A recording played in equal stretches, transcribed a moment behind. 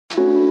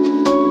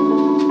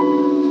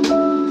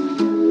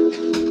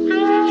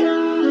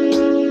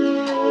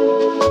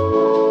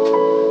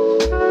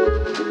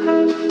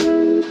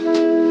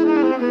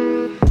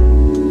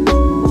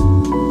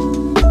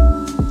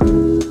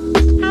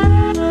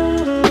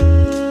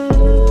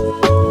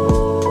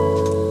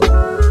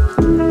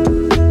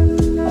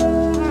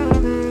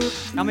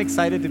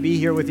excited to be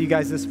here with you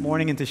guys this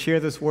morning and to share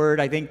this word.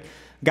 I think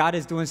God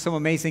is doing some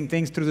amazing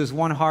things through this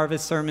One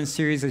Harvest sermon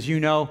series. As you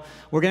know,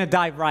 we're going to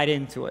dive right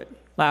into it.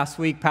 Last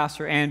week,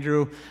 Pastor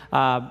Andrew,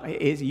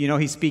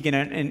 he's speaking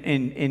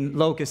in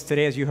Locust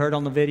today, as you heard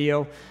on the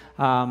video.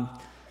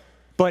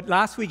 But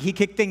last week, he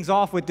kicked things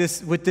off with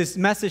this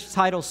message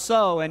titled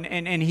Sow,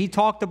 and he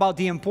talked about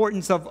the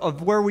importance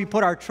of where we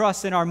put our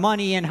trust in our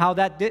money and how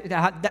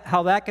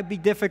that could be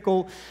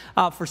difficult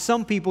for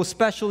some people,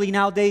 especially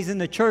nowadays in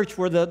the church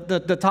where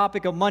the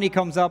topic of money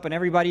comes up and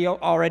everybody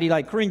already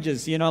like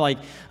cringes, like,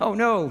 oh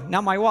no,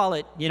 not my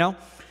wallet,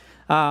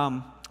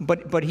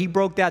 But he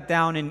broke that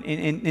down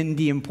in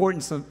the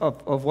importance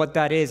of what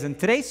that is. And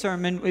today's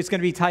sermon is going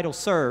to be titled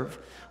Serve.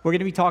 We're going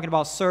to be talking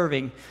about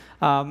serving.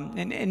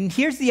 And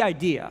here's the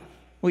idea.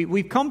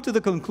 We've come to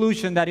the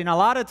conclusion that in a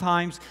lot of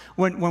times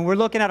when we're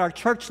looking at our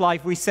church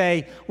life, we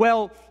say,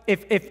 well,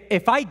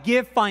 if I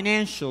give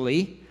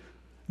financially,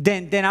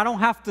 then I don't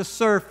have to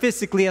serve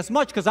physically as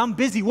much because I'm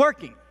busy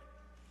working.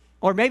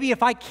 Or maybe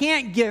if I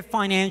can't give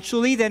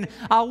financially, then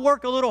I'll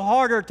work a little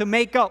harder to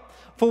make up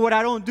for what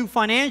I don't do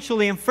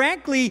financially. And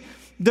frankly,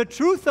 the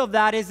truth of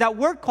that is that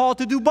we're called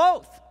to do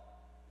both.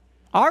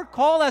 Our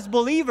call as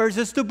believers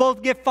is to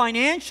both give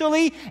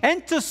financially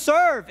and to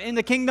serve in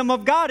the kingdom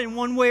of God in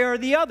one way or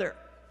the other.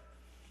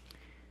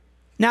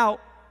 Now,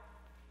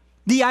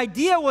 the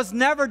idea was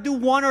never do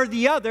one or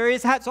the other.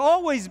 It has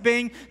always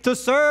been to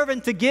serve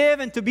and to give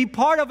and to be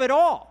part of it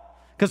all.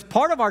 Because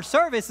part of our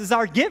service is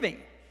our giving.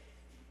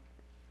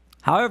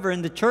 However,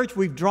 in the church,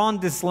 we've drawn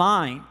this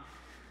line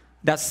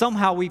that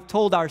somehow we've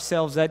told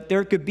ourselves that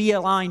there could be a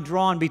line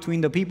drawn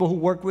between the people who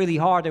work really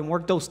hard and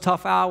work those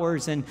tough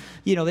hours and,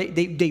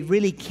 they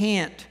really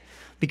can't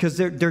because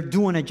they're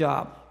doing a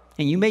job.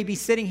 And you may be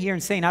sitting here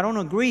and saying, I don't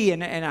agree,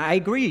 and I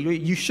agree.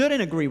 You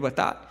shouldn't agree with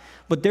that.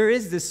 But there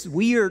is this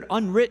weird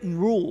unwritten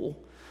rule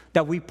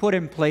that we put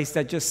in place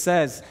that just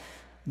says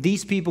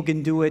these people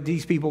can do it,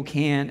 these people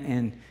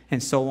can't,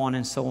 and so on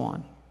and so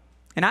on.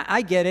 And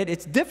I get it.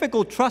 It's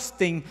difficult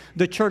trusting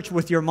the church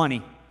with your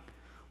money.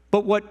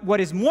 But what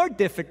is more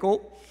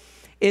difficult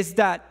is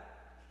that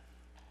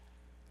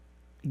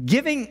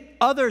giving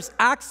others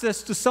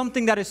access to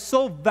something that is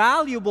so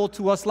valuable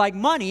to us like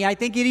money, I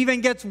think it even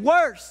gets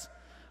worse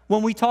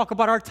when we talk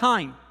about our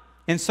time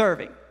in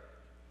serving.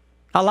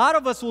 A lot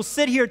of us will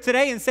sit here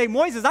today and say,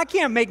 Moises, I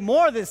can't make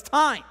more of this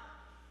time.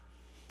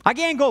 I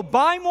can't go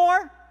buy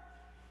more.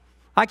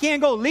 I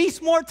can't go lease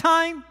more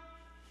time.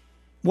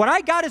 What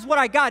I got is what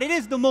I got. It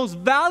is the most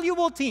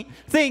valuable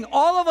thing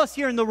all of us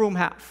here in the room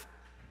have.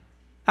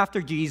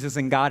 After Jesus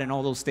and God and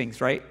all those things,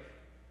 right?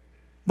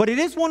 But it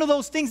is one of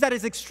those things that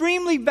is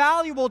extremely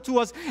valuable to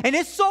us. And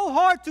it's so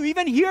hard to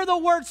even hear the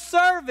word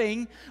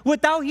serving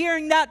without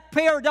hearing that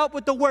paired up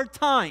with the word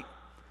time.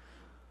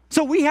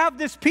 So we have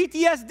this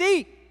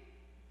PTSD.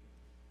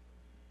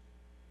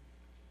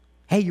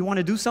 Hey, you want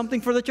to do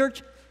something for the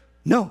church?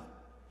 No.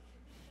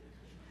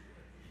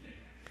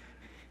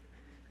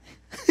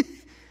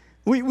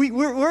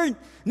 We're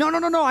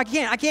no, I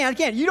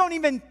can't. You don't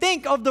even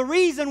think of the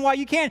reason why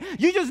you can't.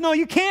 You just know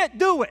you can't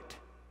do it.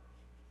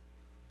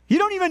 You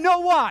don't even know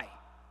why.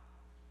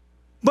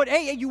 But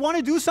hey, you want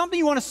to do something?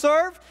 You want to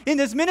serve in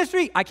this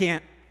ministry? I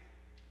can't.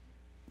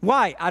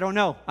 Why? I don't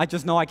know. I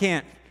just know I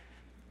can't.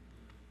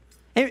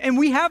 And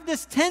we have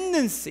this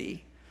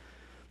tendency.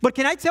 But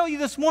can I tell you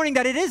this morning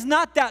that it is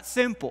not that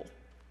simple?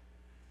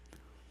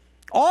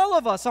 All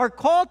of us are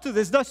called to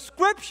this. The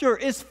scripture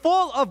is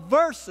full of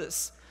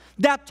verses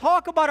that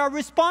talk about our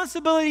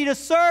responsibility to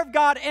serve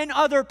God and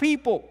other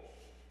people.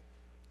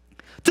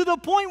 To the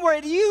point where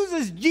it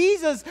uses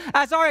Jesus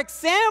as our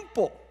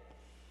example.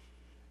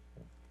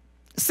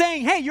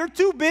 Saying, hey, you're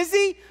too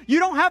busy. You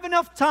don't have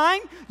enough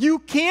time. You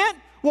can't.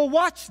 Well,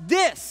 watch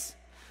this.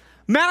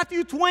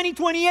 Matthew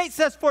 20:28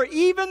 says, for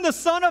even the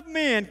Son of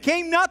Man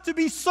came not to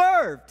be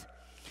served,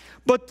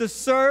 but to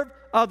serve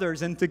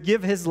others and to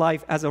give his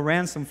life as a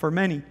ransom for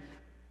many.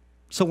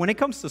 So when it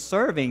comes to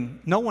serving,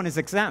 no one is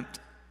exempt.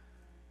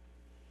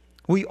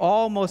 We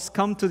all must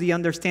come to the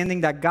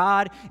understanding that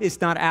God is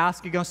not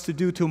asking us to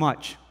do too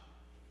much.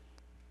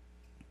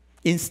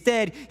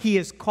 Instead, he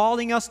is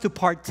calling us to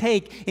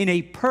partake in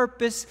a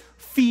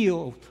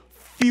purpose-filled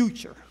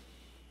future.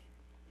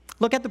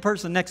 Look at the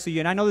person next to you,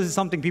 and I know this is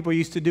something people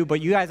used to do,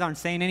 but you guys aren't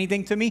saying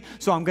anything to me,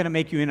 so I'm going to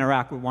make you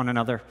interact with one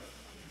another.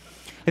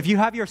 If you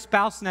have your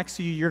spouse next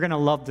to you, you're going to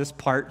love this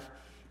part.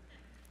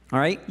 All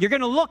right? You're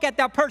going to look at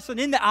that person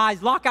in the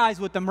eyes, lock eyes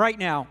with them right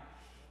now.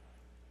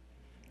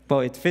 Well,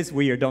 it fits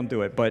weird, don't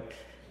do it, but.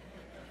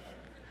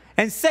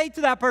 And say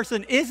to that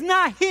person, it's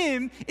not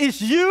him,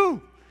 it's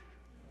you.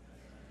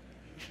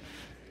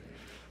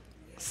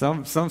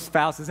 Some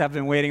spouses have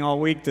been waiting all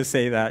week to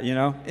say that, It's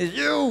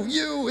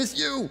it's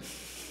you.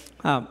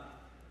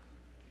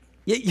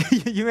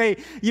 You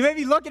may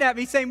be looking at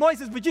me saying,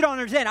 Moises, but you don't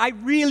understand. I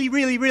really,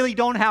 really, really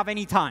don't have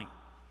any time.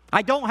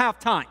 I don't have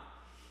time.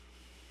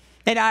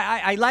 And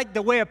I like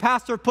the way a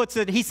pastor puts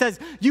it. He says,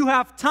 you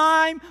have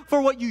time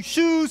for what you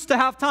choose to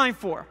have time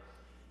for.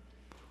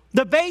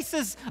 The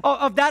basis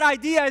of that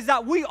idea is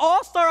that we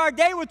all start our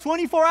day with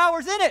 24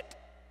 hours in it.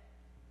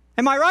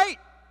 Am I right?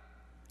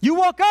 You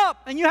woke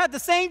up and you had the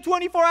same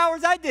 24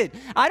 hours I did.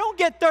 I don't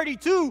get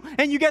 32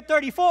 and you get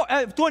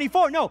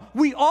 24. No,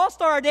 we all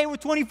start our day with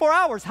 24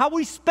 hours. How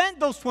we spent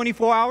those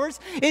 24 hours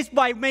is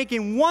by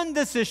making one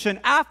decision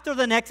after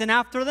the next and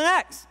after the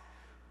next.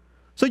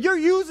 So you're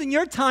using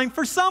your time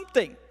for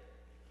something.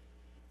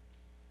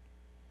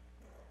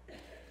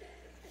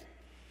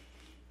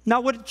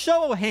 Now, with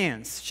show of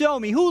hands, show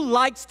me who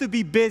likes to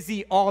be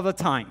busy all the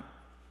time.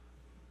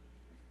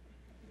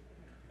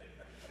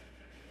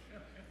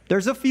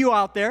 There's a few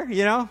out there,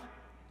 you know.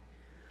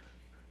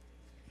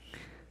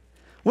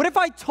 What if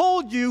I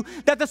told you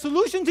that the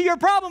solution to your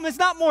problem is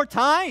not more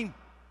time?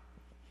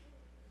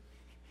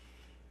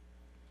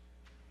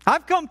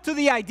 I've come to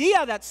the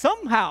idea that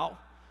somehow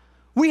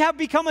we have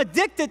become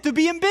addicted to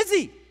being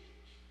busy.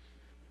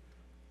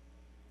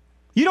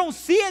 You don't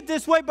see it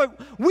this way, but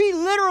we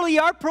literally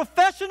are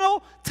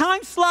professional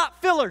time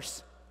slot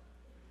fillers.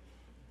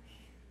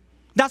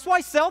 That's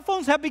why cell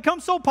phones have become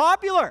so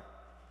popular.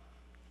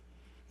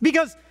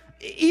 Because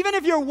even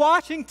if you're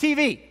watching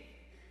TV,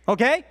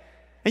 okay,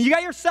 and you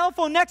got your cell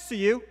phone next to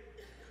you,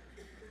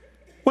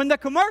 when the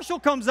commercial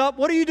comes up,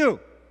 what do?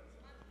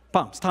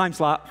 Pumps, time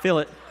slot, fill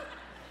it,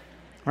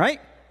 right?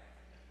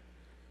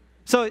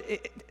 So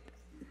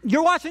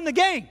you're watching the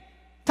game,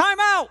 time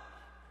out.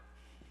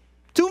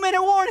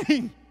 2-minute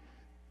warning.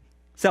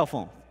 Cell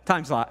phone,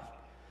 time slot.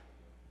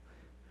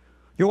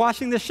 You're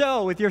watching the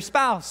show with your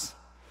spouse,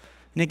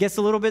 and it gets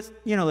a little bit,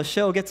 the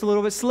show gets a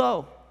little bit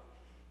slow.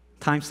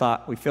 Time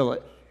slot, we fill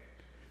it.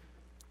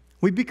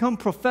 We become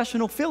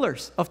professional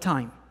fillers of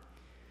time.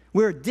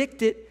 We're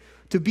addicted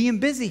to being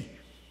busy.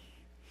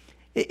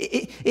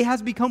 It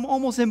has become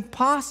almost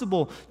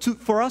impossible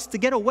for us to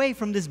get away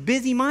from this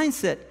busy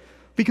mindset.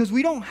 Because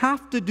we don't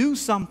have to do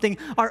something.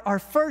 Our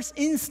first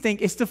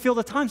instinct is to fill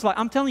the time slot.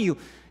 I'm telling you,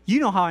 you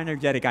know how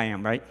energetic I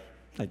am, right?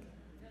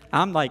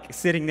 I'm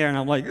sitting there and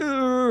I'm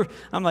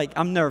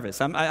I'm nervous.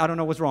 I don't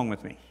know what's wrong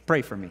with me.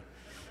 Pray for me.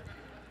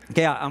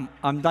 Okay,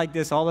 I'm like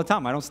this all the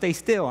time. I don't stay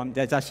still.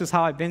 That's just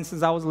how I've been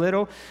since I was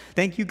little.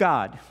 Thank you,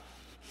 God,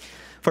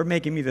 for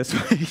making me this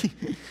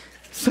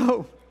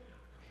way.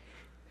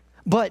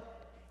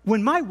 But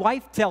when my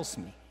wife says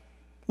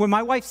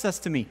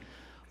to me,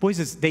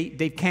 boys,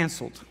 they've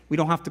canceled. We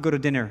don't have to go to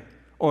dinner.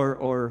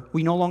 Or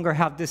we no longer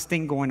have this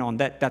thing going on.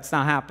 That's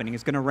not happening.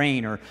 It's going to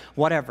rain or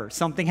whatever.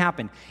 Something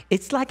happened.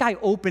 It's like I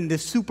opened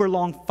this super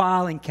long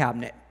filing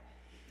cabinet.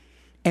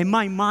 And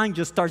my mind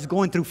just starts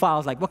going through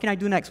files like, what can I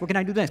do next? What can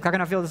I do next? How can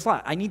I fill this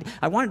slot?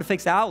 I wanted to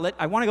fix the outlet.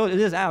 I want to go to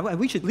this.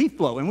 We should leaf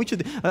blow. And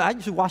I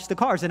should wash the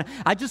cars. And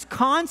I just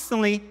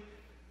constantly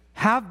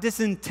have this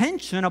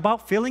intention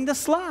about filling the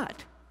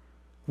slot.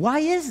 Why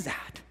is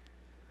that?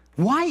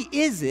 Why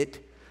is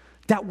it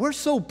that we're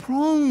so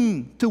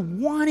prone to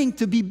wanting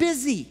to be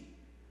busy?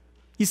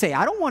 You say,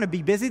 I don't want to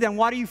be busy, then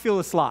why do you fill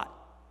the slot?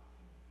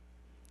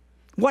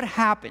 What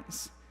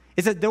happens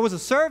is that there was a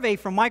survey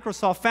from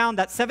Microsoft found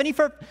that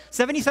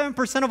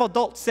 77% of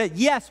adults said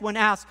yes when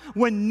asked,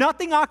 when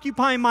nothing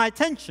occupying my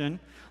attention,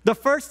 the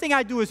first thing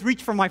I do is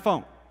reach for my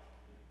phone.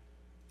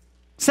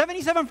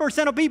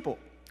 77% of people,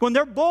 when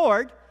they're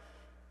bored,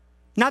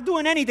 not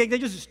doing anything, they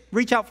just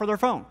reach out for their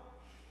phone.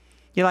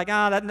 You're like,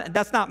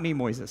 that's not me,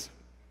 Moises.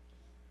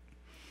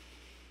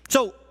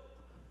 So,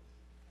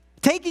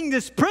 taking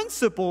this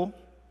principle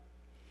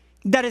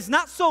that is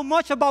not so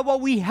much about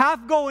what we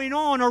have going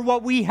on or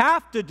what we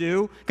have to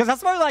do, because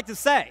that's what I like to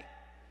say.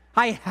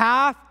 I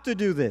have to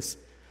do this.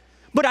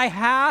 But I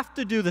have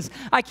to do this.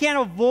 I can't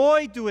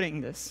avoid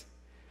doing this.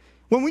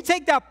 When we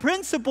take that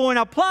principle and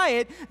apply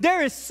it,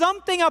 there is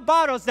something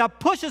about us that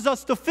pushes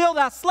us to fill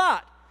that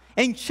slot.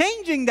 And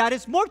changing that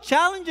is more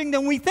challenging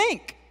than we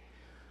think.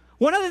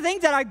 One of the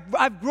things that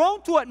I've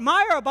grown to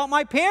admire about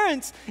my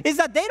parents is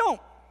that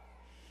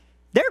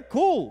they're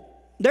cool.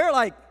 They're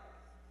like,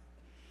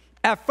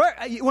 at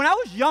first, when I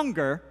was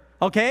younger,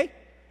 okay,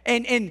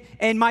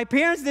 and my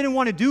parents didn't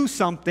want to do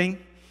something,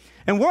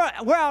 and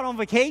we're out on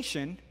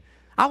vacation,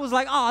 I was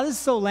like, oh, this is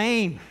so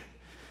lame.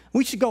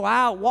 We should go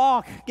out,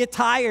 walk, get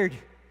tired.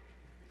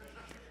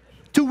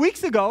 2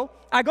 weeks ago,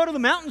 I go to the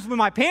mountains with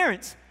my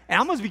parents, and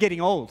I must be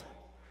getting old,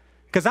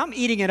 because I'm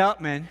eating it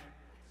up, man.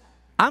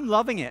 I'm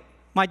loving it.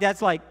 My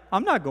dad's like,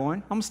 I'm not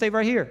going. I'm going to stay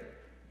right here.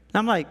 And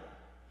I'm like,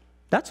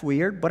 that's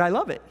weird, but I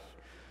love it.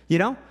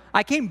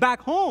 I came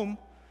back home.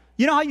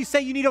 You know how you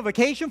say you need a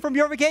vacation from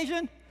your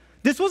vacation?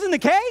 This wasn't the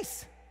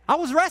case. I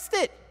was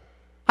rested.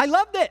 I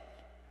loved it.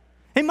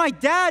 And my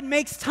dad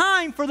makes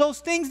time for those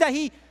things that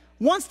he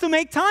wants to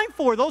make time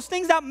for, those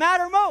things that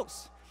matter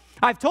most.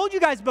 I've told you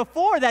guys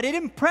before that it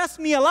impressed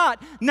me a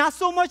lot, not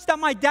so much that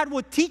my dad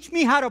would teach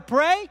me how to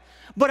pray,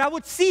 but I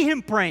would see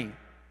him praying.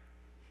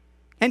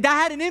 And that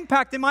had an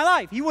impact in my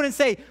life. He wouldn't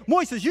say,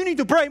 Moises, you need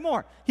to pray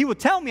more. He would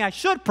tell me I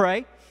should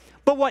pray.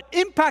 But what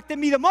impacted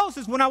me the most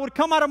is when I would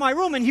come out of my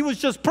room and he was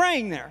just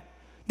praying there.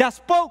 That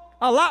spoke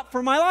a lot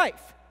for my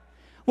life.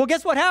 Well,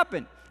 guess what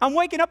happened? I'm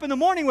waking up in the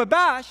morning with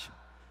Bash.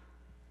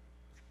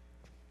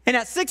 And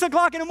at 6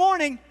 o'clock in the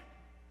morning,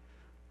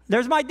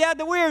 There's my dad,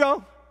 the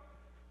weirdo,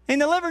 in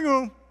the living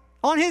room,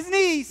 on his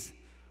knees,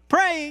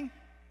 praying,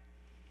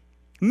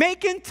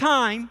 making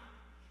time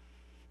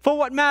for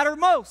what mattered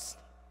most.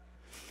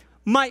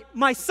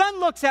 My son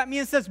looks at me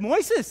and says,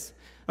 Moises.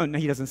 Oh, no,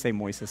 he doesn't say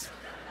Moises.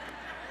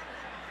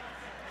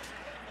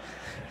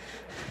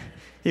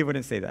 He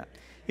wouldn't say that.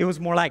 It was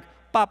more like,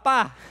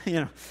 Papa,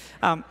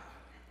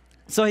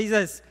 So he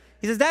says,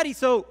 Daddy,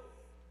 so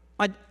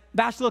my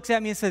Bash looks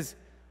at me and says,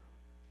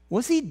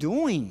 what's he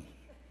doing?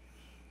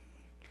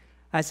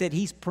 I said,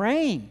 he's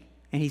praying.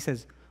 And he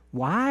says,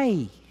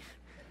 why?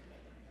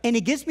 And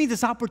it gives me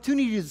this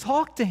opportunity to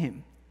talk to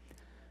him.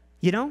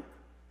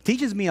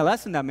 Teaches me a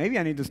lesson that maybe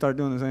I need to start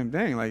doing the same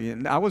thing.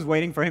 Like, I was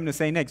waiting for him to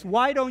say next,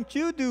 why don't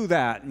you do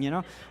that?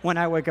 When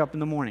I wake up in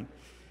the morning.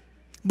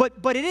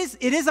 But it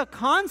is a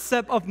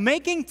concept of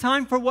making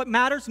time for what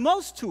matters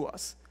most to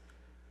us.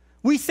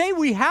 We say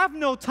we have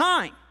no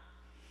time.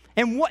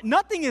 And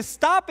nothing is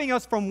stopping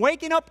us from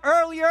waking up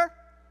earlier,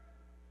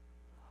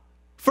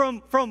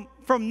 from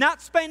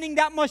not spending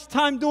that much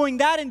time doing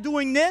that and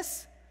doing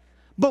this.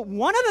 But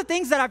one of the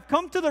things that I've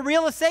come to the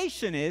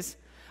realization is,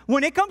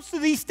 when it comes to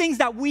these things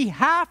that we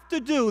have to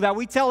do, that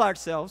we tell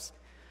ourselves,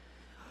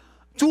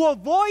 to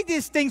avoid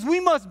these things, we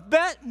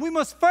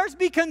must first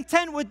be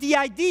content with the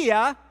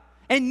idea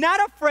and not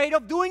afraid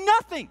of doing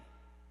nothing.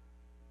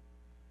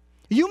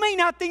 You may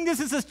not think this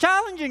is a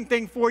challenging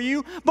thing for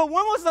you, but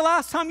when was the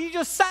last time you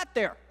just sat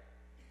there?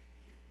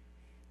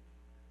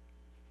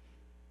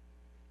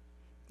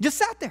 Just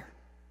sat there.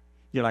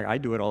 You're like, I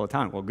do it all the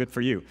time. Well, good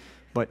for you.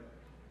 But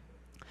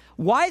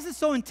why is it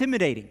so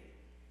intimidating?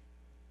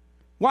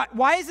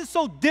 Why is it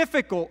so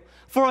difficult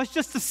for us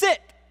just to sit?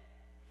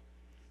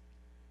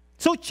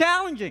 So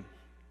challenging.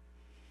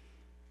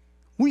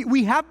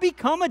 We have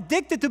become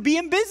addicted to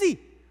being busy.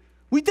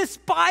 We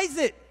despise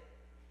it.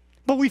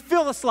 But we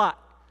fill the slot.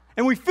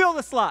 And we fill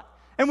the slot.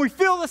 And we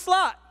fill the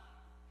slot.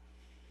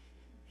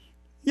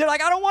 You're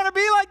like, I don't want to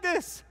be like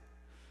this.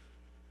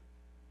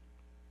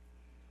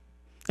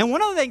 And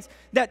one of the things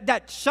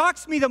that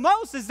shocks me the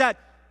most is that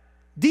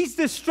these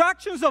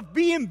distractions of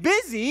being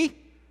busy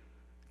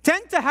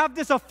tend to have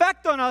this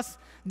effect on us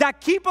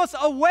that keep us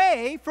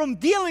away from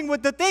dealing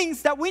with the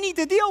things that we need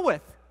to deal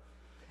with.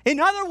 In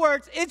other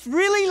words, it's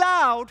really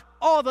loud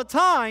all the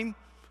time,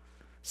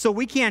 so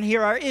we can't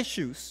hear our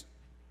issues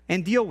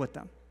and deal with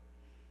them.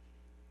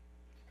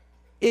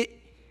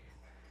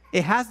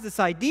 It has this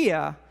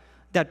idea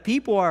that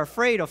people are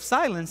afraid of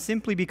silence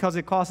simply because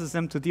it causes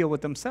them to deal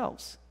with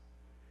themselves.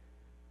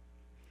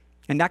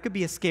 And that could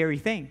be a scary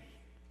thing.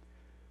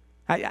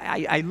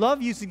 I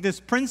love using this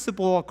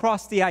principle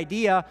across the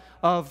idea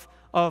of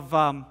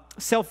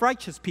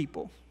self-righteous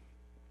people.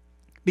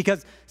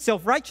 Because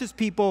self-righteous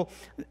people,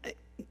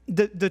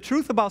 the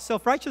truth about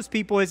self-righteous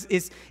people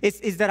is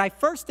that I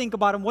first think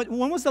about them,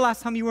 when was the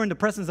last time you were in the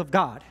presence of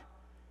God?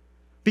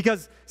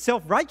 Because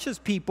self-righteous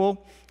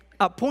people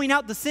point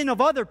out the sin of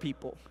other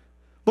people.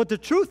 But the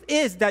truth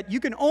is that you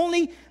can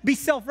only be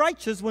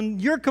self-righteous when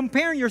you're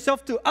comparing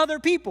yourself to other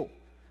people.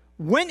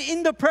 When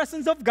in the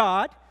presence of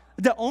God,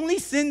 the only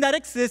sin that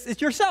exists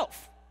is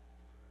yourself.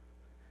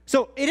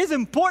 So it is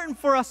important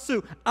for us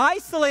to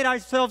isolate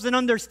ourselves and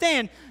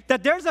understand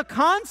that there's a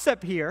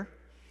concept here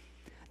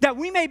that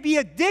we may be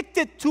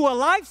addicted to a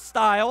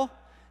lifestyle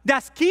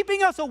that's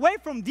keeping us away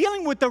from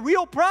dealing with the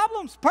real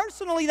problems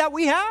personally that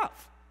we have.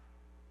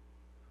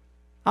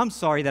 I'm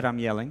sorry that I'm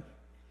yelling.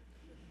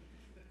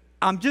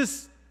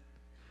 This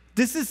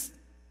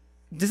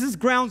is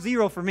ground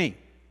zero for me.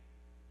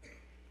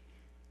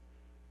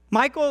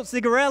 Michael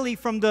Zigarelli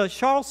from the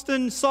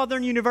Charleston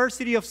Southern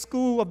University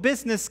School of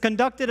Business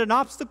conducted an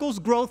obstacles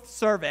growth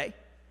survey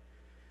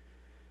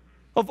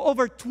of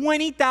over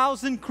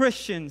 20,000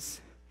 Christians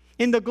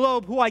in the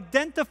globe who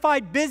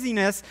identified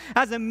busyness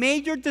as a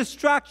major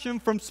distraction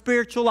from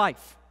spiritual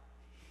life.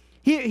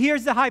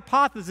 Here's the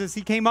hypothesis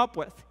he came up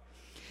with.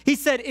 He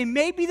said, it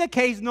may be the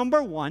case,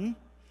 number one,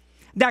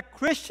 that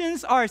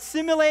Christians are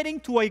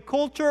assimilating to a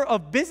culture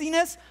of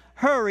busyness,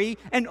 hurry,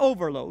 and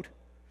overload.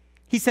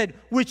 He said,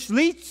 which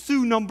leads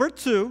to number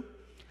two,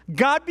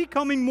 God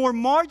becoming more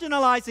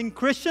marginalized in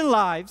Christian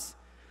lives,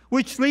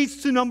 which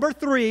leads to number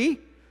three,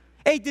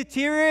 a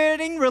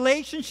deteriorating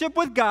relationship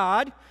with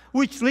God,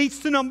 which leads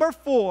to number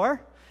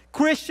four,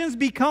 Christians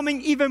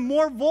becoming even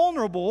more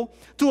vulnerable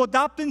to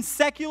adopting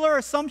secular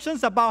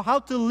assumptions about how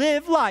to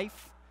live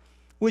life,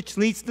 which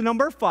leads to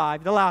number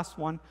five, the last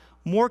one,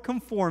 more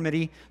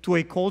conformity to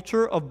a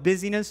culture of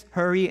busyness,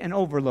 hurry, and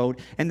overload.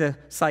 And the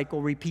cycle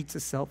repeats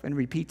itself and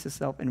repeats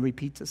itself and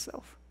repeats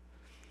itself.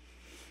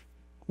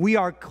 We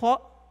are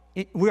caught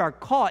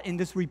in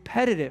this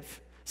repetitive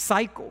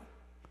cycle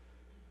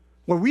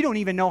where we don't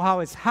even know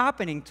how it's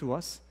happening to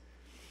us,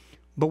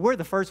 but we're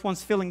the first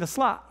ones filling the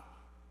slot.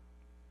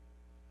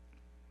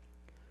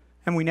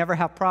 And we never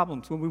have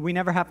problems. We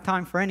never have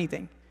time for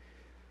anything.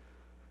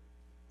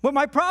 But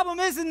my problem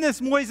isn't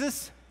this,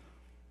 Moises.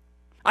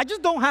 I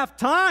just don't have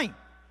time.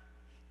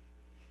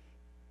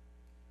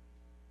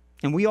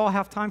 And we all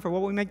have time for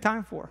what we make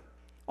time for.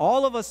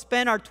 All of us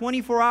spend our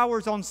 24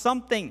 hours on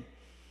something.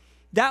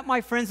 That,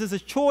 my friends, is a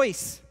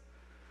choice.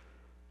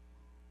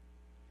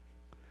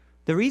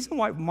 The reason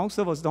why most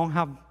of us don't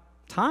have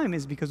time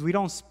is because we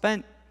don't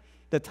spend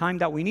the time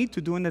that we need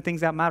to doing the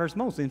things that matters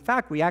most. In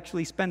fact, we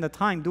actually spend the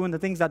time doing the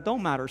things that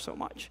don't matter so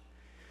much.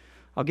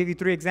 I'll give you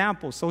 3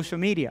 examples. Social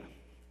media.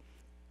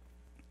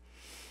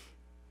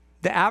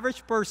 The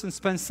average person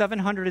spends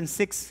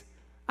 706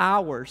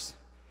 hours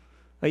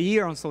a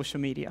year on social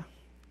media.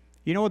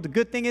 You know what the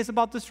good thing is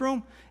about this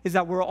room? Is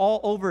that we're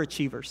all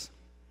overachievers.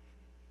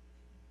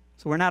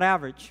 So we're not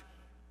average.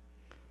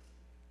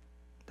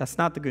 That's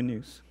not the good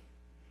news.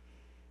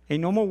 A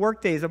normal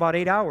workday is about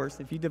 8 hours.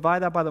 If you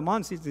divide that by the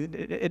months,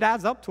 it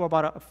adds up to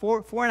about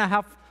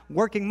 4.5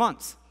 working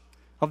months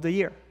of the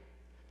year.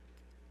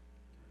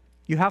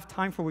 You have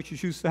time for what you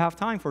choose to have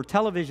time for.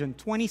 Television,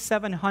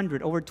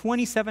 over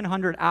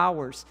 2,700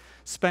 hours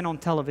spent on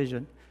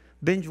television,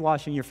 binge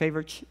watching your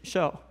favorite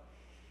show.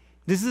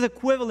 This is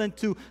equivalent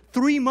to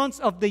 3 months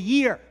of the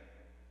year.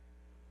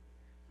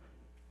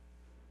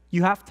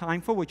 You have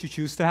time for what you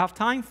choose to have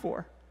time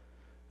for.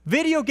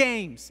 Video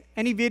games.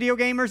 Any video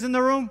gamers in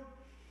the room?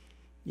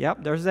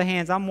 Yep, there's the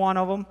hands. I'm one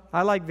of them.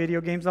 I like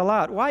video games a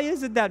lot. Why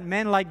is it that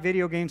men like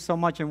video games so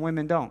much and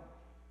women don't?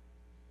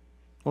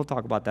 We'll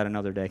talk about that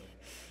another day.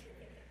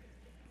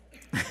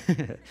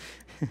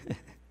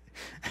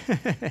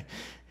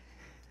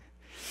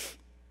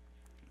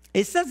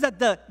 It says that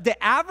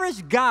the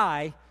average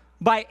guy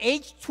by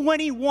age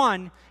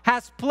 21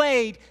 has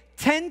played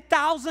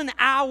 10,000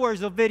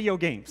 hours of video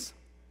games.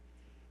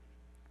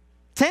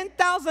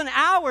 10,000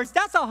 hours,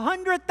 that's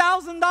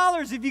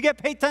 $100,000 if you get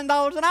paid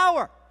 $10 an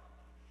hour.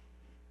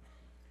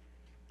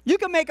 You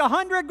can make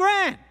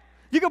 $100,000.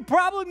 You could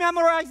probably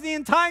memorize the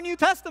entire New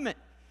Testament.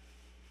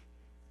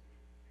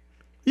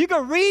 You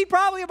could read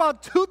probably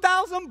about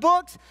 2,000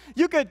 books.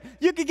 You could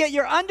get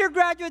your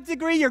undergraduate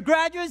degree, your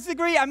graduate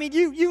degree. I mean,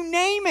 you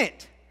name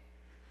it.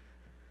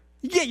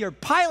 You get your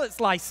pilot's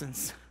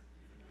license.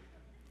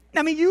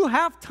 I mean, you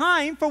have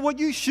time for what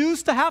you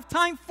choose to have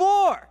time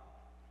for.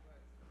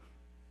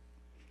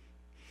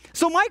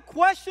 So my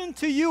question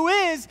to you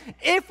is,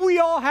 if we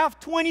all have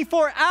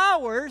 24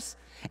 hours,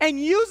 and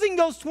using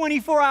those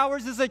 24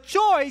 hours as a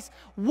choice,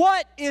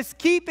 what is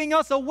keeping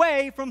us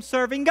away from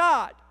serving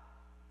God?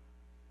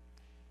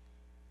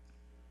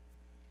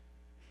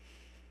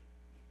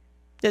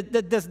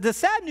 The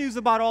sad news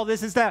about all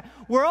this is that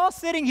we're all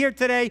sitting here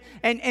today,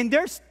 and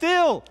there's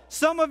still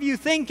some of you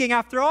thinking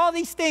after all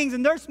these things,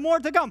 and there's more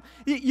to come.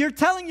 You're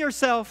telling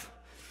yourself,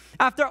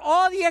 after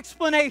all the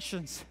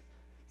explanations,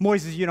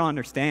 Moises, you don't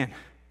understand.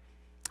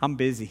 I'm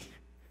busy.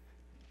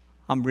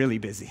 I'm really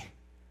busy.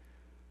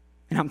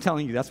 And I'm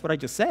telling you, that's what I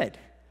just said.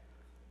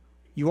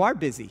 You are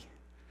busy.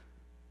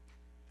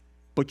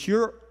 But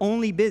you're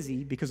only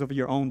busy because of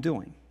your own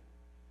doing.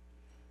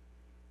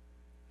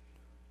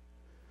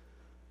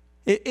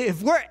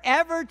 If we're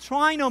ever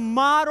trying to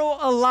model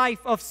a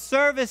life of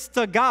service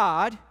to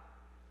God,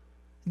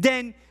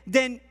 then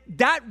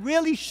that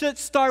really should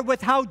start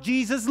with how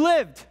Jesus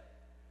lived.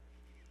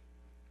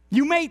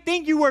 You may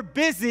think you were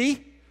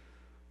busy,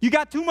 you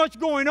got too much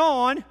going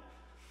on,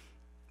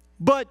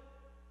 but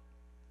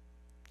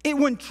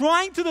when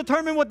trying to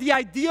determine what the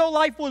ideal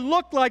life would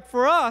look like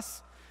for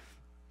us,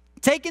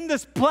 taking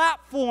this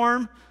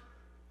platform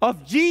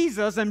of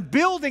Jesus and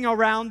building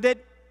around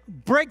it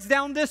breaks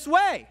down this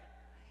way.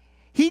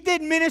 He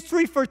did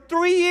ministry for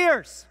 3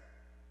 years.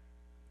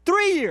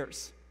 3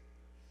 years.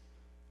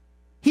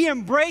 He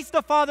embraced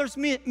the Father's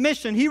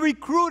mission. He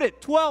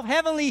recruited 12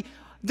 heavenly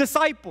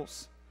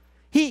disciples.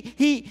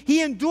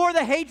 He endured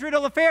the hatred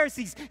of the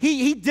Pharisees.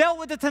 He dealt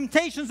with the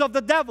temptations of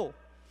the devil.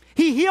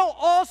 He healed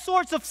all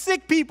sorts of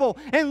sick people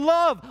and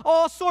loved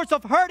all sorts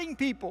of hurting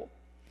people.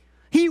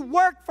 He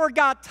worked for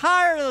God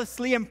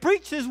tirelessly and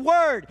preached His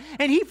word.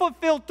 And He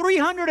fulfilled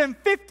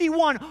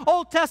 351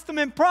 Old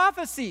Testament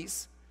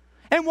prophecies.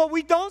 And what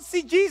we don't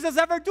see Jesus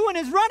ever doing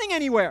is running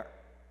anywhere.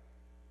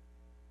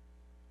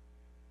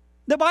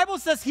 The Bible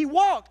says He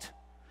walked,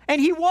 and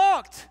He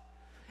walked,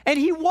 and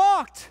He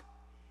walked.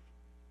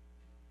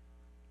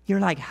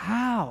 You're like,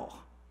 how?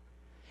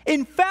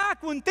 In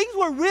fact, when things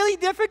were really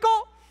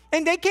difficult,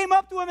 and they came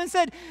up to Him and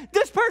said,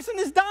 this person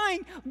is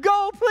dying.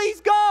 Go,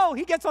 please go.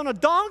 He gets on a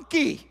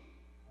donkey.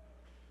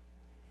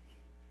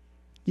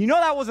 You know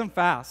that wasn't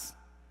fast.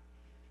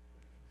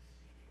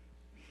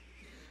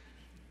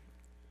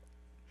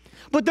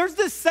 But there's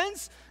this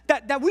sense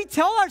that we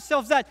tell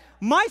ourselves that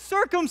my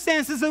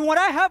circumstances and what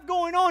I have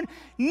going on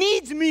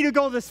needs me to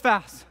go this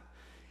fast.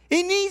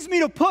 It needs me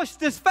to push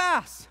this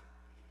fast.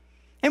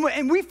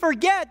 And we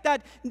forget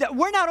that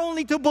we're not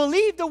only to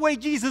believe the way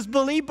Jesus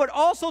believed, but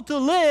also to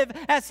live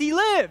as He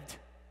lived.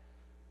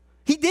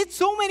 He did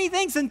so many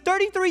things in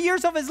 33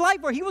 years of His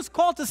life where He was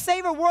called to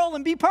save a world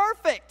and be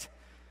perfect.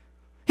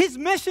 His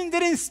mission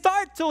didn't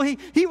start till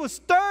he was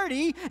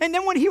 30, and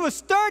then when he was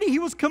 30, he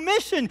was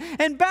commissioned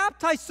and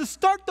baptized to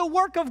start the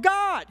work of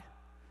God.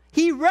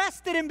 He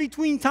rested in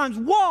between times,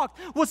 walked,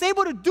 was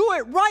able to do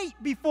it right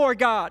before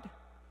God,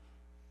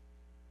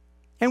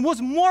 and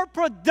was more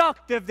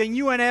productive than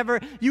you and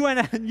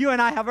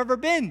I have ever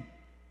been.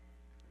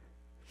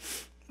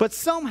 But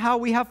somehow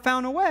we have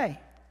found a way.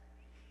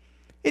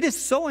 It is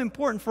so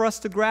important for us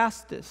to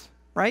grasp this,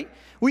 right?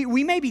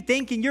 We may be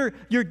thinking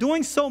you're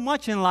doing so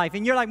much in life,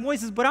 and you're like,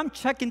 Moises, but I'm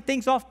checking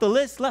things off the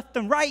list left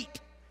and right.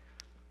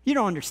 You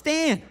don't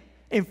understand.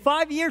 In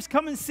 5 years,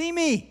 come and see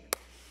me.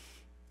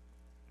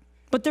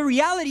 But the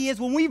reality is,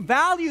 when we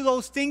value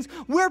those things,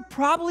 we're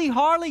probably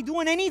hardly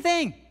doing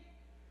anything.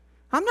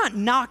 I'm not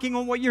knocking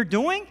on what you're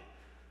doing.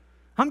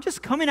 I'm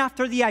just coming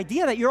after the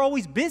idea that you're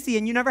always busy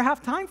and you never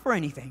have time for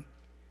anything.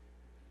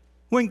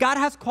 When God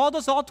has called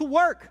us all to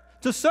work,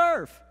 to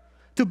serve,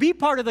 to be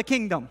part of the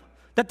kingdom,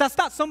 that's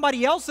not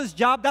somebody else's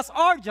job, that's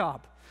our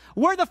job.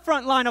 We're the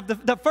front line of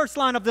the first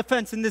line of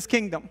defense in this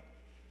kingdom.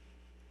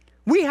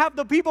 We have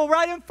the people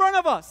right in front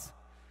of us.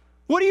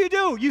 What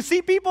do? You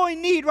see people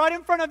in need right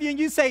in front of you and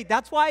you say,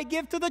 that's why I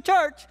give to the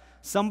church.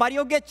 Somebody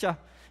will get you,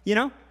 you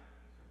know?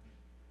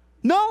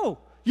 No,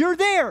 you're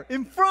there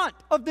in front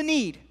of the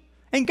need.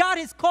 And God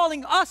is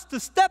calling us to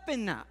step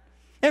in that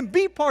and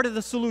be part of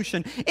the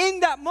solution in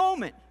that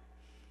moment.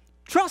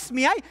 Trust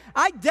me,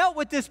 I dealt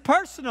with this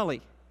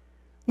personally.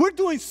 We're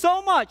doing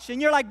so much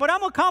and you're like, but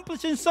I'm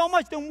accomplishing so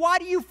much. Then why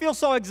do you feel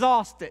so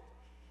exhausted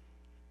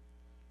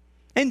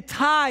and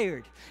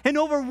tired and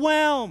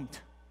overwhelmed?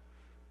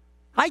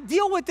 I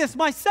deal with this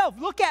myself.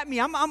 Look at me.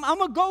 I'm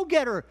a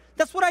go-getter.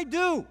 That's what I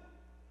do.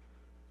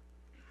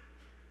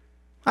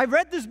 I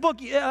read this book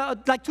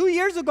like 2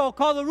 years ago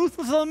called The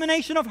Ruthless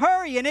Elimination of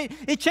Hurry, and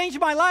it changed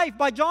my life,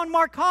 by John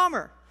Mark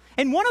Comer.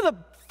 And one of the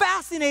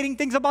fascinating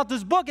things about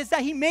this book is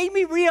that he made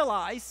me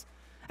realize,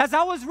 as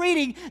I was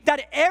reading,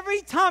 that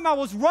every time I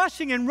was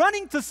rushing and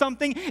running to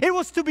something, it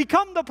was to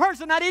become the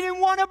person I didn't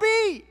want to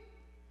be.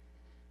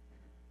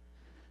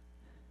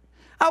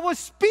 I was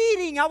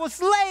speeding, I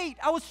was late,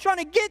 I was trying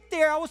to get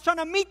there, I was trying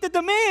to meet the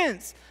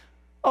demands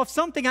of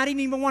something I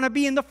didn't even want to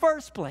be in the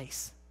first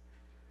place.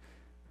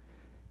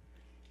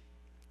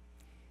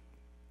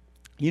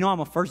 You know,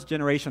 I'm a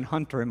first-generation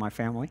hunter in my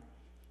family.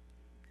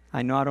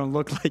 I know I don't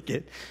look like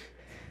it.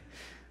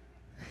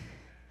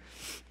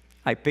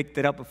 I picked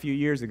it up a few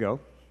years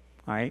ago,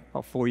 all right,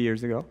 about 4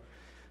 years ago.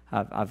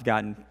 I've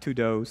gotten 2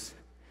 does.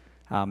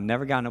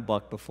 Never gotten a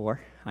buck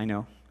before. I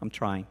know, I'm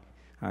trying,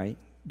 all right,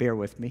 bear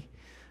with me.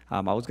 I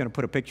was going to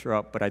put a picture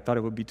up, but I thought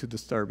it would be too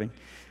disturbing.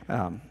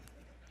 I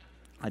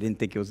didn't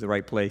think it was the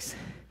right place.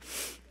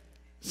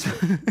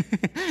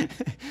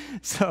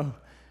 So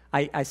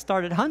I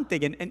started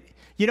hunting. And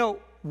you know,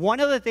 one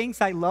of the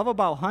things I love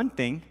about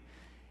hunting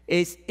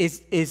is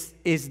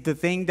the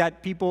thing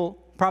that people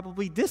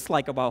probably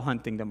dislike about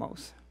hunting the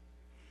most,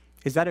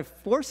 is that it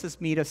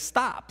forces me to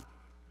stop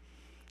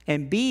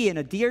and be in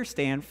a deer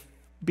stand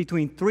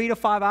between 3 to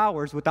 5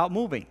 hours without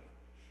moving.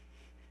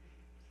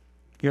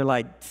 You're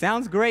like,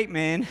 sounds great,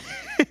 man.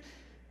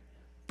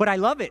 But I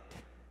love it.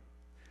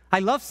 I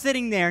love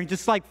sitting there and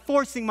just like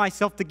forcing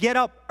myself to get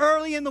up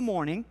early in the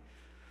morning.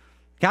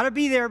 Got to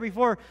be there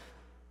before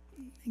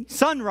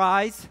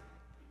sunrise.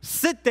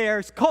 Sit there,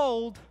 it's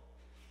cold.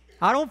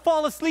 I don't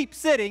fall asleep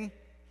sitting.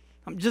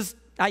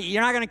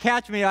 You're not going to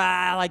catch me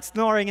like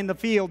snoring in the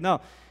field.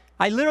 No.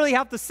 I literally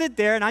have to sit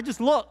there and I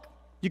just look.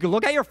 You can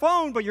look at your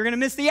phone, but you're going to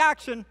miss the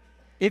action,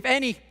 if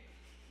any.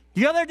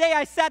 The other day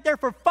I sat there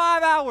for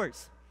 5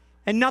 hours.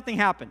 And nothing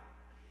happened.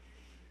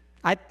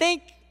 I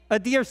think a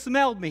deer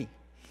smelled me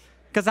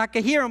because I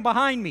could hear him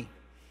behind me.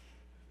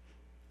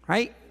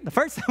 Right?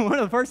 One of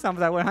the first times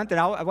I went hunting,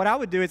 what I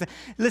would do is,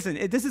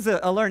 listen, this is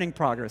a learning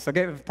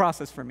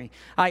process for me.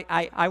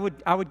 I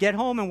would get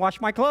home and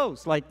wash my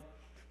clothes. Like,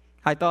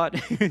 I thought,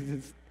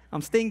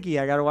 I'm stinky,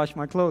 I got to wash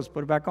my clothes,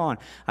 put it back on.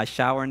 I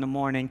shower in the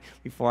morning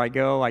before I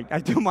go. I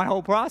do my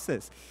whole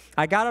process.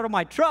 I got out of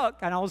my truck,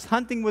 and I was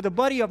hunting with a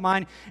buddy of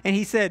mine, and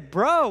he said,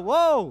 bro,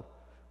 whoa.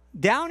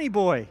 Downy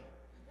boy.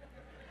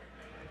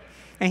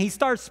 And he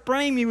starts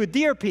spraying me with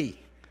deer pee.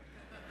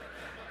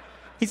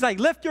 He's like,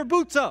 lift your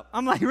boots up.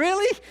 I'm like,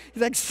 really?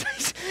 He's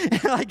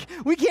like,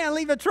 we can't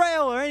leave a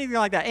trail or anything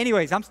like that.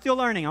 Anyways, I'm still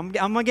learning. I'm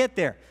going to get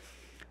there.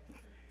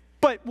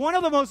 But one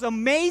of the most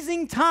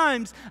amazing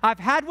times I've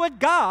had with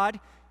God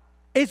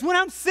is when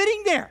I'm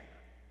sitting there,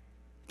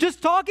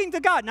 just talking to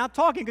God. Not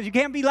talking because you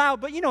can't be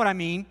loud, but you know what I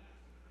mean.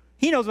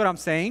 He knows what I'm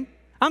saying.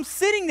 I'm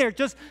sitting there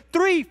just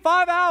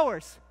 3-5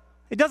 hours.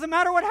 It doesn't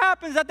matter what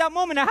happens at that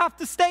moment. I have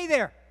to stay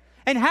there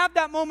and have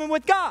that moment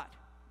with God.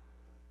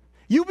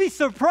 You'll be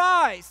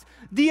surprised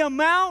the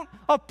amount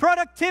of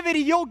productivity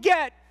you'll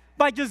get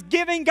by just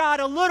giving God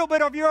a little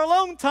bit of your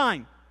alone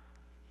time.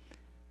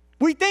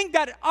 We think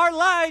that our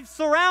lives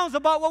surrounds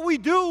about what we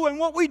do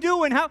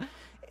and how.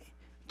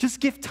 Just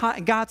give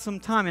God some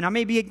time. And I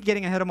may be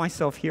getting ahead of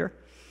myself here.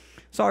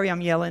 Sorry, I'm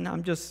yelling.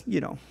 I'm just,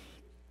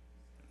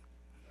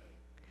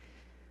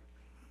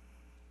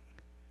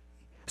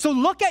 So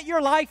look at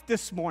your life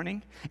this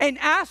morning and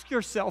ask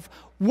yourself,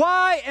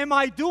 why am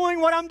I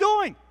doing what I'm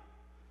doing?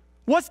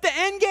 What's the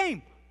end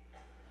game?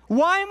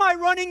 Why am I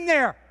running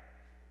there?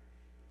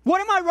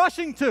 What am I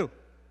rushing to?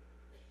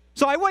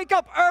 So I wake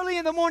up early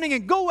in the morning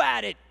and go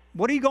at it.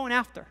 What are you going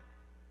after?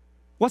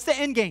 What's the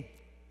end game?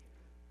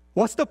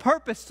 What's the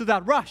purpose to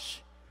that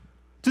rush,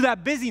 to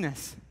that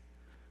busyness?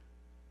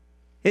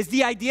 Is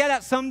the idea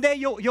that someday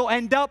you'll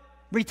end up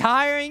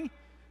retiring,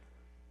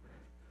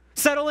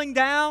 settling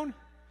down?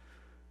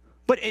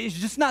 But it's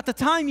just not the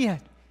time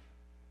yet.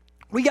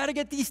 We got to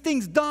get these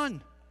things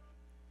done.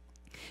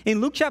 In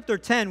Luke chapter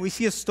 10, we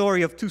see a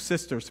story of two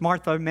sisters,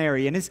 Martha and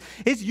Mary, and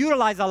it's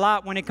utilized a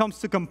lot when it comes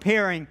to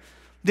comparing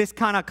this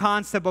kind of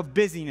concept of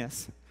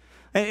busyness.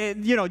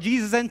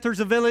 Jesus enters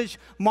a village.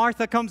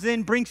 Martha comes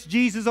in, brings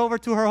Jesus over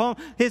to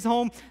his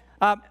home.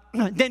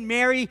 Then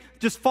Mary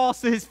just falls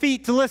to his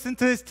feet to listen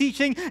to his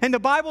teaching. And the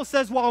Bible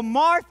says, while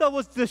Martha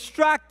was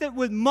distracted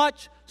with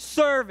much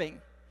serving.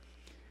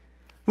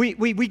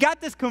 We got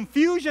this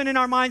confusion in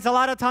our minds a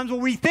lot of times where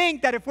we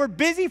think that if we're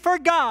busy for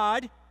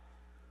God,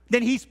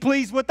 then He's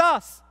pleased with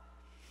us.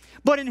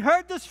 But in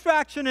her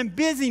distraction and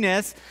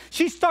busyness,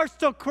 she starts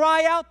to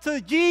cry out to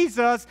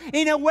Jesus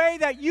in a way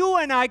that you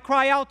and I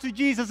cry out to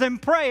Jesus in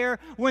prayer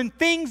when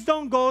things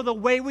don't go the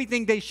way we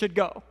think they should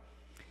go.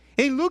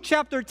 In Luke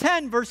chapter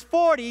 10, verse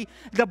 40,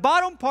 the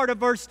bottom part of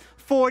verse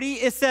 40,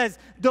 it says,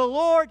 "The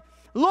Lord,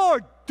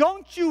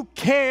 don't you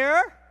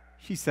care,"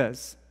 she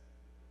says,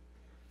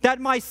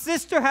 "that my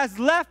sister has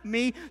left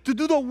me to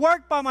do the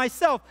work by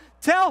myself?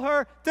 Tell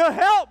her to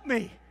help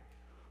me."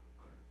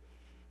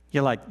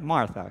 You're like,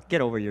 Martha,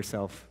 get over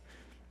yourself.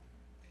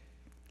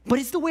 But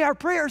it's the way our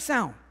prayers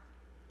sound.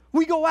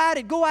 We go at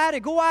it.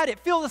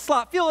 Fill the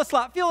slot.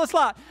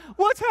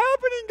 What's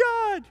happening,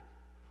 God?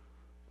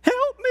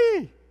 Help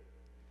me.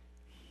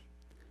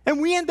 And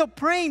we end up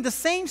praying the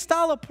same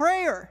style of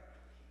prayer,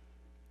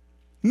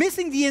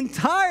 missing the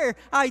entire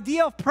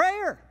idea of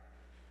prayer.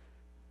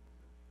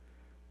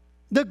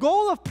 The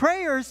goal of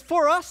prayer is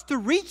for us to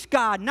reach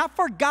God, not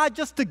for God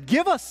just to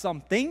give us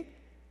something.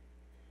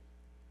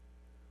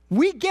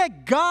 We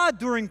get God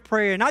during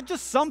prayer, not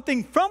just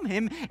something from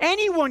Him.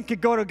 Anyone could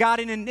go to God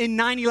in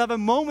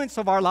 9/11 moments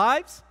of our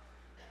lives.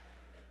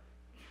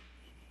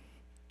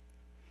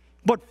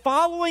 But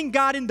following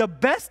God in the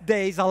best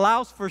days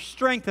allows for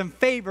strength and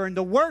favor in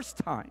the worst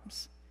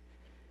times.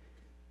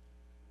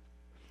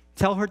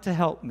 Tell her to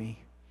help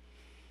me.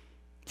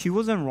 She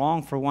wasn't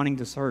wrong for wanting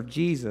to serve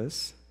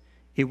Jesus.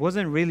 It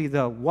wasn't really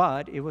the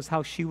what, it was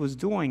how she was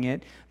doing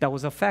it that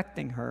was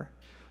affecting her.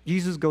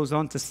 Jesus goes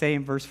on to say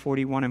in verse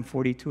 41 and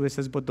 42, it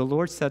says, "But the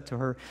Lord said to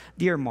her,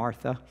 'Dear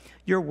Martha,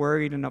 you're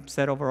worried and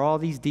upset over all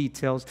these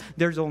details.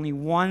 There's only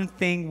one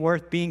thing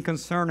worth being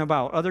concerned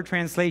about.'" Other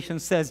translation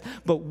says,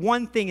 "But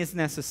one thing is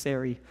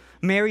necessary.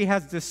 Mary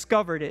has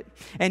discovered it,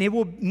 and it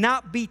will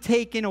not be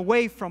taken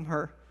away from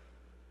her."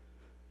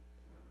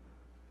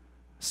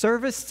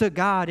 Service to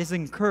God is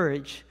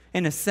encouraged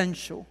and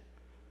essential.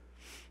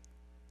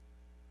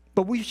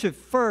 But we should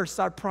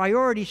first, our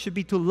priority should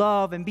be to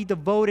love and be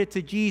devoted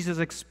to Jesus,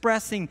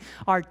 expressing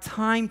our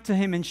time to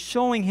Him and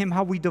showing Him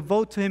how we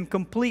devote to Him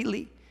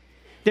completely.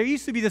 There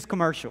used to be this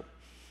commercial,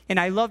 and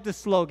I love the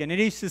slogan. It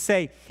used to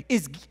say,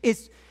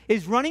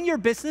 is running your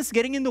business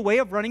getting in the way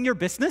of running your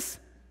business?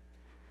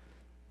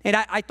 And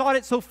I thought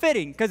it so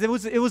fitting, because it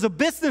was a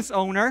business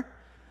owner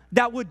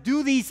that would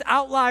do these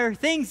outlier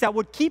things that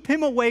would keep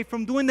him away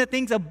from doing the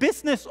things a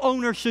business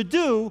owner should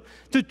do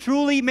to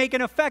truly make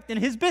an effect in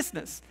his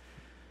business.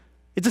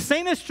 It's the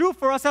same is true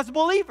for us as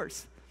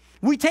believers.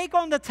 We take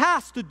on the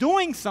task to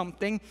doing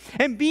something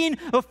and being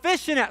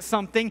efficient at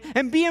something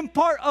and being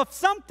part of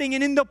something,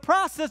 and in the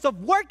process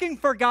of working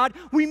for God,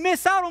 we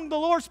miss out on the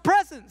Lord's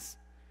presence.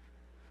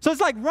 So it's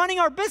like running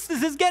our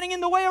business is getting in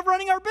the way of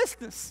running our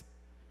business.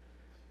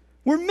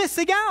 We're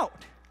missing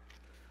out.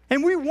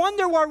 And we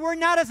wonder why we're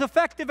not as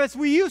effective as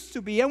we used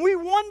to be. And we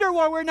wonder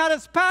why we're not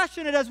as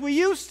passionate as we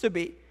used to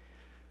be.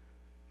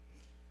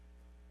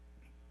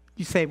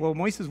 You say, "Well,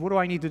 Moises, what do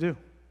I need to do?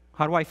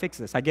 How do I fix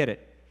this?" I get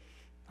it.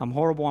 I'm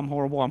horrible.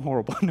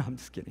 No, I'm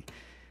just kidding.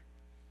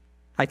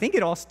 I think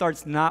it all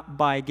starts not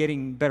by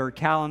getting better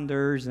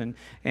calendars and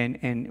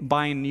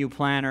buying a new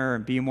planner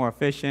and being more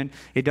efficient.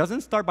 It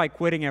doesn't start by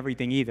quitting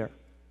everything either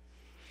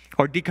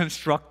or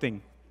deconstructing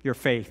your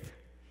faith.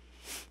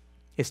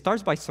 It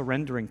starts by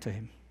surrendering to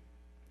Him.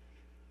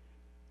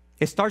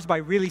 It starts by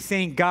really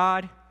saying,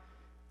 "God,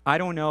 I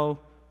don't know,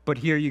 but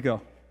here you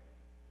go.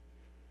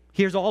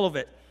 Here's all of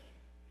it."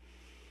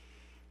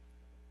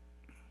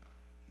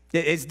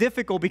 It's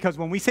difficult because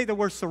when we say the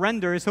word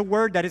surrender, it's a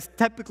word that is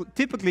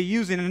typically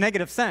used in a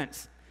negative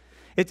sense.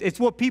 It's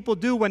what people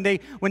do when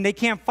they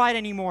can't fight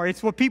anymore.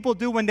 It's what people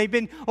do when they've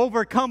been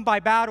overcome by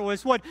battle.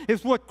 It's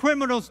what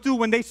criminals do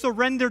when they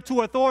surrender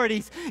to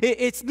authorities.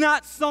 It's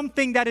not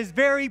something that is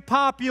very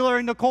popular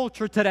in the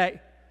culture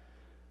today.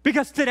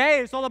 Because today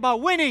it's all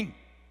about winning.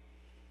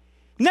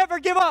 Never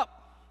give up.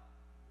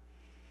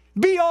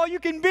 Be all you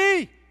can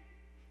be.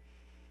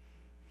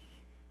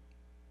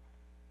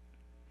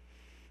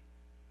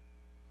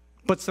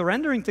 But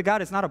surrendering to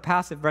God is not a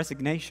passive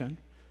resignation.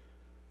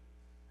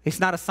 It's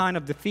not a sign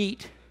of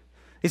defeat.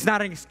 It's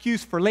not an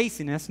excuse for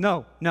laziness.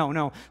 No.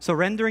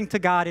 Surrendering to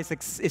God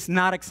is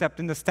not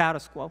accepting the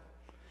status quo.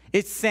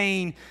 It's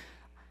saying,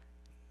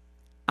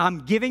 "I'm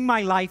giving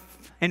my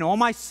life and all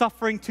my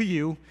suffering to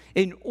you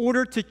in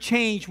order to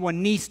change what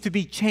needs to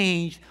be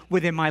changed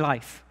within my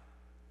life."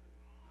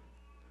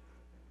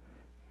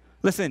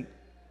 Listen,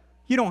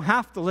 you don't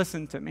have to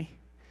listen to me.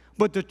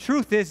 But the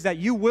truth is that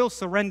you will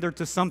surrender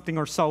to something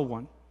or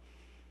someone,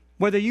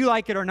 whether you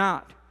like it or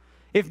not.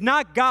 If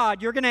not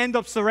God, you're going to end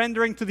up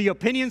surrendering to the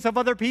opinions of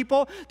other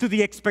people, to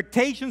the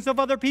expectations of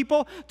other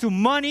people, to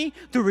money,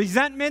 to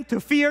resentment, to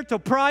fear, to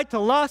pride, to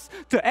lust,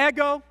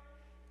 to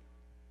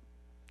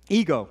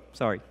ego,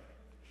 sorry.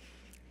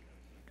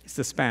 It's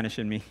the Spanish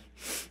in me.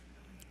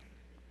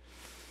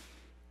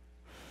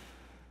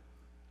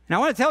 And I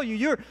want to tell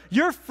you,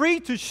 you're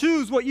free to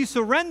choose what you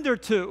surrender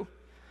to,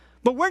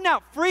 but we're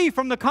not free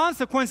from the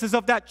consequences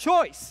of that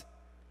choice.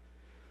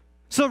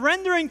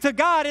 Surrendering to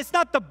God is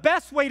not the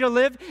best way to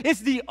live.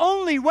 It's the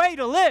only way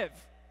to live.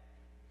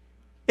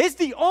 It's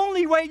the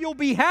only way you'll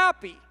be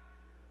happy.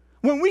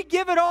 When we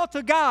give it all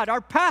to God,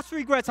 our past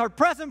regrets, our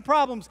present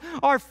problems,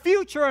 our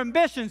future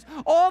ambitions,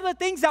 all the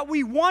things that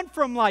we want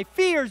from life,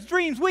 fears,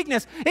 dreams,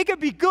 weakness, it could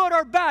be good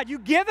or bad. You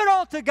give it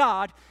all to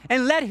God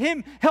and let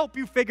Him help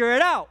you figure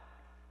it out.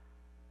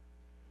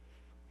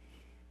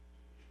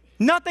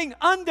 Nothing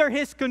under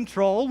His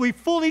control we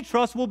fully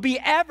trust will be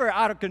ever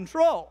out of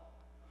control.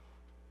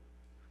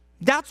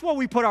 That's what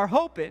we put our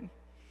hope in.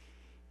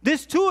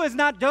 This too is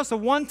not just a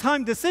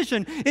one-time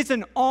decision. It's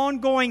an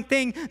ongoing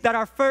thing that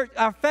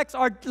affects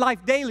our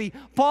life daily.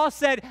 Paul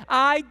said,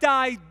 I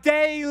die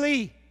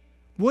daily.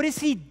 What is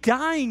he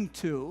dying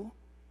to?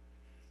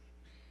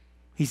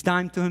 He's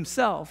dying to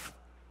himself,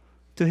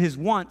 to his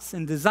wants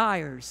and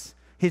desires,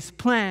 his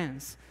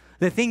plans,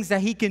 the things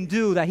that he can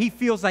do, that he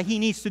feels like he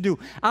needs to do.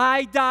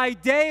 I die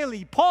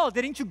daily. Paul,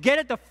 didn't you get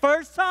it the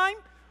first time?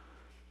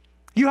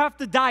 You have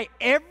to die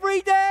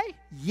every day?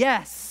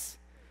 Yes.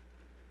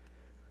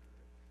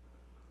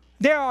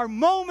 There are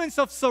moments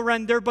of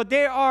surrender, but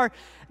there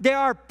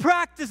are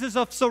practices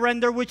of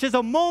surrender, which is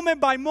a moment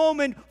by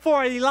moment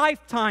for a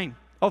lifetime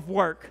of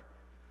work.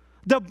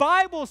 The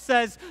Bible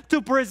says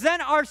to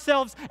present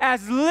ourselves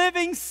as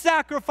living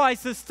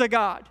sacrifices to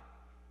God.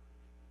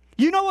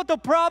 You know what the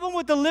problem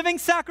with the living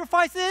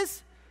sacrifice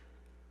is?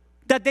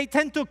 That they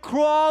tend to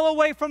crawl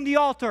away from the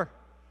altar,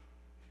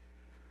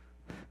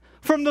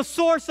 from the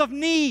source of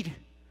need.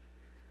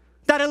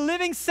 That a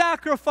living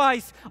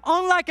sacrifice,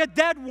 unlike a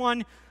dead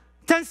one,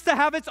 tends to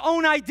have its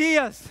own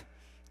ideas,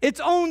 its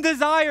own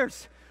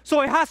desires.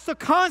 So it has to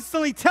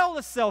constantly tell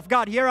itself,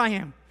 God, here I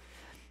am.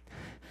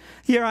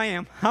 Here I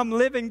am. I'm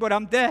living, but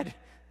I'm dead.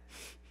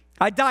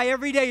 I die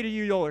every day to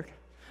you, Lord.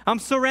 I'm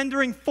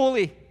surrendering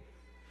fully.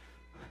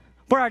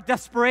 But our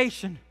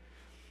desperation,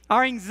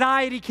 our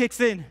anxiety kicks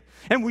in,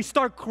 and we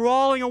start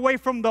crawling away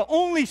from the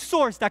only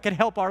source that can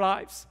help our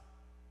lives.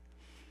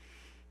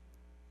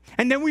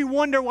 And then we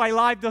wonder why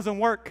life doesn't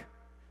work.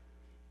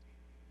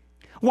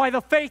 Why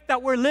the faith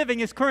that we're living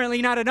is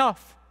currently not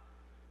enough.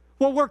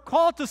 Well, we're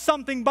called to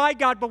something by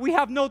God, but we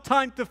have no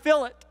time to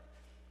fill it.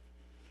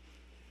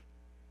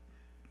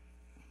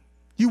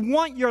 You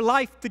want your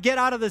life to get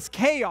out of this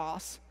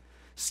chaos,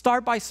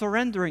 start by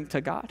surrendering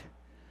to God.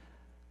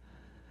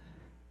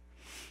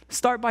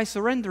 Start by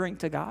surrendering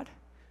to God.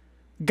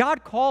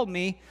 God called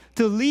me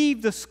to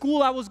leave the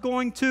school I was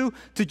going to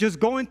just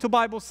go into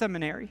Bible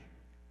seminary.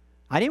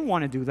 I didn't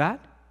want to do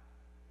that,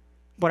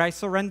 but I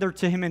surrendered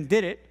to Him and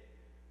did it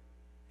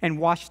and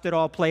watched it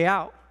all play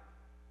out.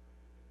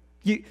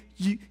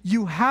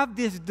 You have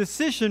these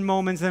decision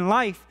moments in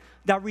life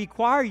that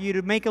require you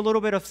to make a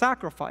little bit of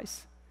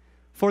sacrifice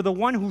for the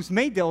one who's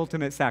made the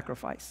ultimate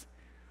sacrifice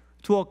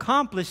to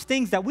accomplish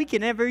things that we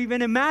can never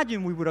even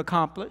imagine we would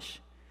accomplish.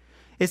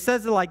 It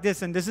says it like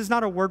this, and this is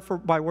not a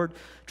word-by-word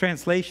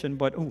translation,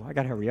 but, oh, I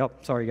got to hurry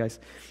up. Sorry, guys.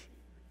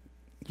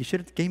 You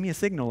should have gave me a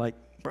signal like,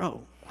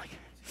 bro.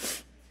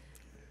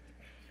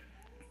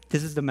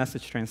 This is the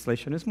Message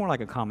translation. It's more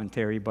like a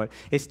commentary, but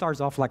it starts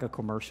off like a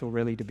commercial,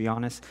 really, to be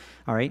honest.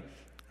 All right?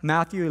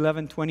 Matthew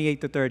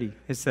 11:28-30.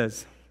 It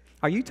says,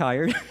 are you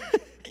tired?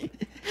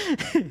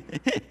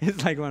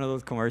 It's like one of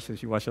those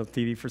commercials you watch on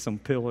TV for some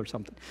pill or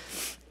something.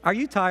 Are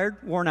you tired,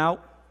 worn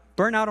out,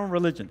 burnt out on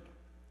religion?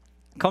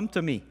 Come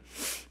to me.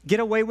 Get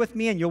away with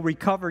me and you'll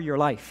recover your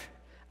life.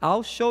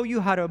 I'll show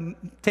you how to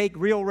take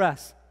real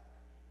rest.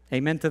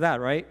 Amen to that,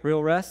 right?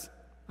 Real rest?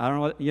 I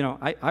don't know,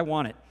 I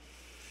want it.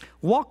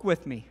 Walk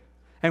with me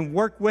and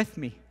work with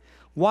me.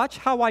 Watch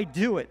how I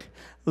do it.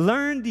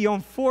 Learn the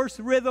unforced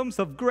rhythms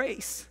of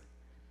grace.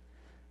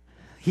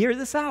 Hear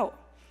this out.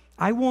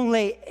 I won't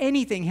lay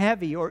anything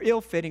heavy or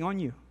ill-fitting on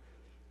you.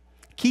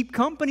 Keep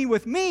company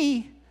with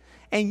me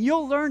and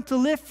you'll learn to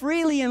live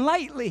freely and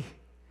lightly.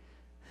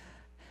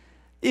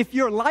 If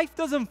your life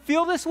doesn't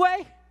feel this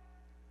way,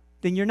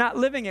 then you're not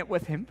living it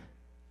with Him.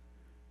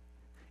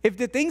 If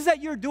the things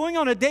that you're doing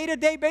on a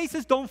day-to-day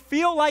basis don't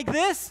feel like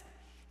this,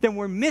 then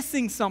we're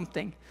missing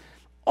something.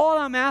 All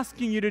I'm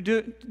asking you to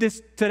do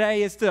this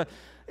today is to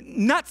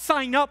not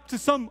sign up to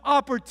some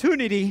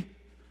opportunity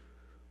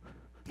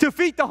to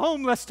feed the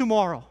homeless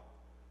tomorrow.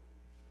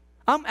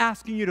 I'm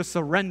asking you to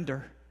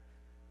surrender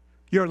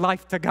your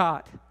life to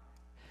God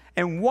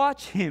and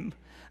watch Him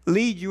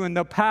lead you in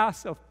the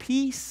path of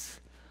peace,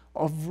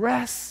 of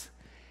rest,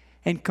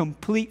 and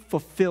complete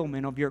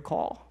fulfillment of your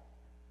call.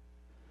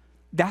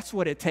 That's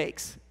what it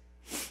takes.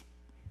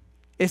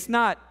 It's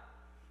not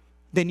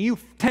the new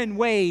 10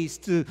 ways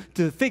to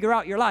figure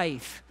out your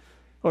life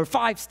or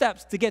 5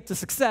 steps to get to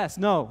success.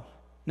 No.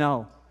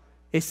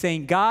 It's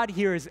saying, God,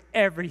 here is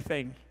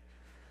everything.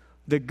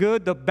 The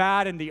good, the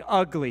bad, and the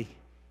ugly.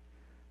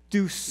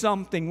 Do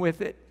something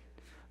with it,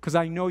 because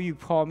I know you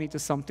call me to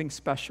something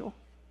special.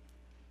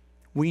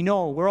 We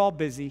know we're all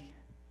busy,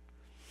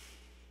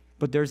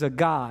 but there's a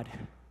God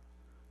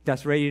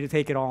that's ready to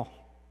take it all.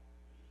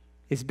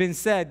 It's been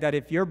said that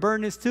if your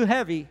burden is too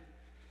heavy,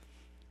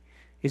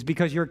 it's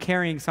because you're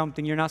carrying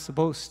something you're not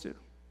supposed to.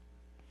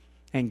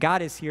 And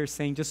God is here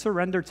saying, just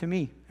surrender to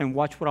me and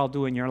watch what I'll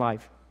do in your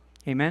life.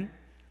 Amen?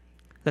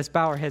 Let's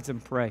bow our heads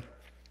and pray.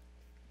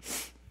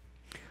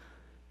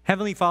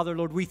 Heavenly Father,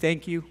 Lord, we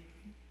thank you.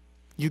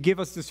 You give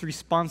us this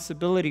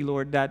responsibility,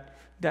 Lord, that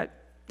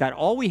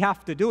all we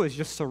have to do is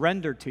just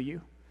surrender to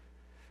you.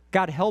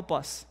 God, help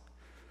us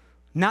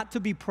not to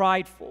be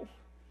prideful,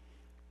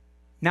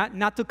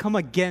 not to come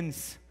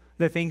against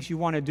the things you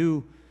want to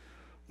do,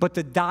 but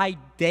to die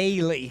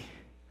daily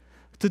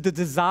to the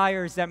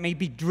desires that may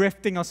be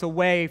drifting us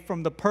away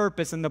from the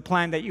purpose and the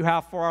plan that you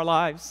have for our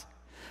lives.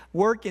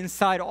 Work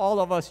inside all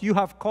of us. You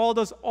have called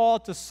us all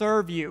to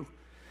serve you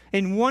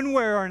in one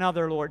way or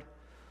another, Lord.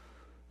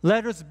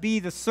 Let us be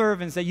the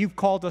servants that you've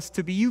called us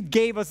to be. You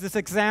gave us this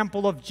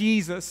example of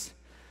Jesus,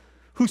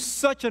 who's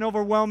such an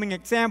overwhelming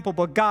example.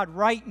 But God,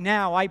 right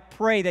now, I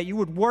pray that you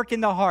would work in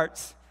the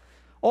hearts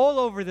all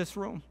over this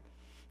room,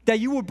 that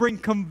you would bring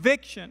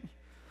conviction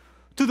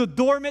to the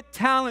dormant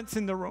talents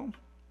in the room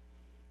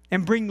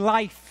and bring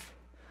life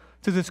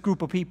to this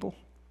group of people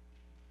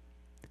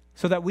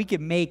so that we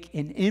can make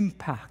an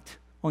impact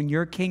on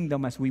your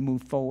kingdom as we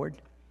move forward.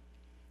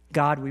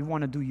 God, we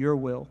want to do your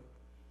will.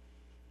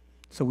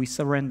 So we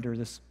surrender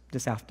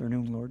this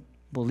afternoon, Lord,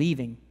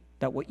 believing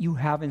that what you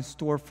have in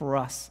store for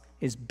us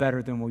is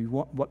better than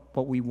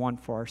what we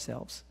want for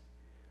ourselves.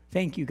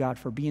 Thank you, God,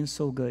 for being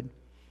so good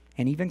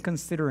and even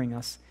considering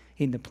us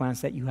in the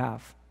plans that you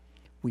have.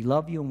 We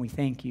love you and we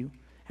thank you,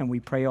 and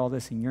we pray all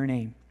this in your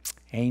name.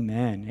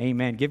 Amen.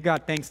 Amen. Give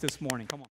God thanks this morning. Come on.